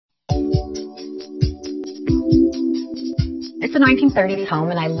It's a 1930s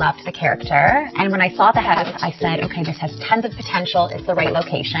home, and I loved the character. And when I saw the house, I said, okay, this has tons of potential. It's the right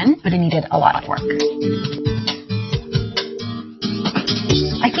location, but it needed a lot of work.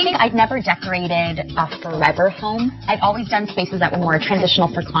 I think I'd never decorated a forever home. I've always done spaces that were more transitional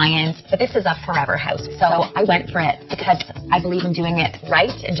for clients, but this is a forever house. So I went for it because I believe in doing it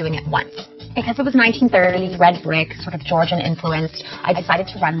right and doing it once. Because it was 1930s, red brick, sort of Georgian influenced, I decided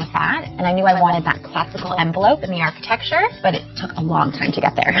to run with that. And I knew I wanted that classical envelope in the architecture, but it took a long time to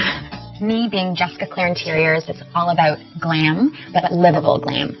get there. Me being Jessica Claire Interiors, it's all about glam, but livable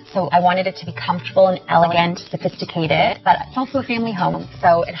glam. So I wanted it to be comfortable and elegant, sophisticated, but it's also a family home,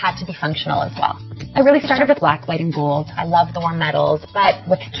 so it had to be functional as well. I really started with black, white, and gold. I love the warm metals, but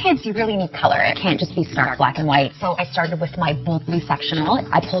with kids, you really need color. It can't just be stark black and white. So I started with my bold blue sectional.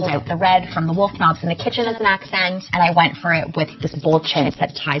 I pulled out the red from the wolf knobs in the kitchen as an accent, and I went for it with this bold chintz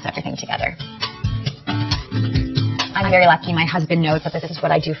that ties everything together. I'm very lucky. My husband knows that this is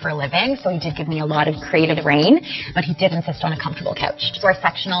what I do for a living, so he did give me a lot of creative reign, but he did insist on a comfortable couch. So our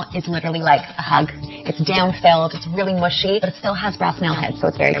sectional is literally like a hug. It's down-filled, it's really mushy, but it still has brass nail heads, so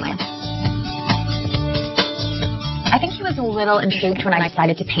it's very glam. I think he was a little intrigued when I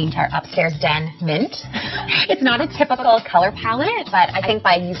decided to paint our upstairs den mint. It's not a typical color palette, but I think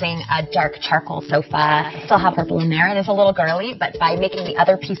by using a dark charcoal sofa, still have purple in there, it is a little girly, but by making the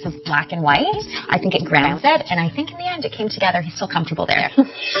other pieces black and white, I think it grounds it, and I think in the end it came together. He's still comfortable there.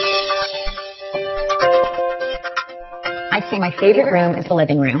 I'd say my favorite room is the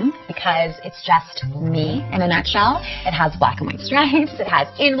living room because it's just me in a nutshell. It has black and white stripes, it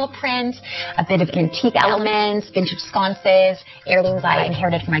has animal print, a bit of antique elements, vintage sconces, heirlooms I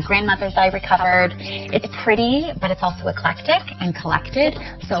inherited from my grandmother's that I recovered. It's pretty, but it's also eclectic and collected,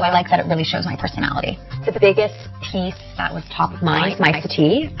 so I like that it really shows my personality. The biggest piece that was top of mind is my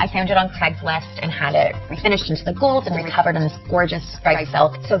settee. I found it on Craigslist and had it refinished into the gold and recovered in this gorgeous striped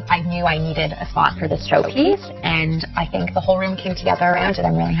silk, so I knew I needed a spot for this showpiece, and I think the whole room came together around it.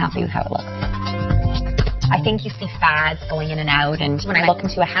 I'm really happy with how it looks. I think you see fads going in and out, and when I look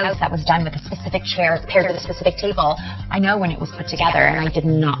into a house that was done with a specific chair paired with a specific table, I know when it was put together, and I did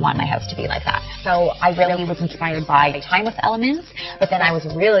not want my house to be like that. So I really was inspired by timeless elements, but then I was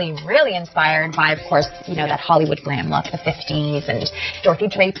really, really inspired by, of course, you know, that Hollywood glam look, the 50s, and Dorothy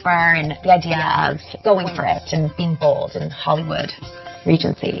Draper, and the idea of going for it and being bold and Hollywood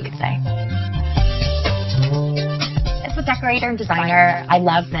Regency, you could say. As a decorator and designer, I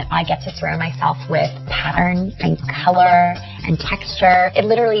love that I get to surround myself with pattern and color and texture. It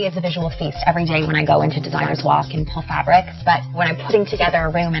literally is a visual feast every day when I go into Designer's Walk and pull fabrics, but when I'm putting together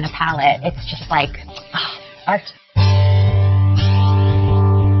a room and a palette, it's just like art.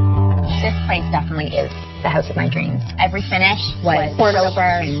 This place definitely is the house of my dreams. Every finish was poured over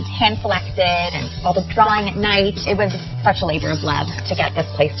and hand-selected, and all the drawing at night. It was such a labor of love to get this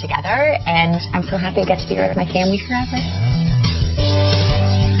place together, and I'm so happy to get to be here with my family forever.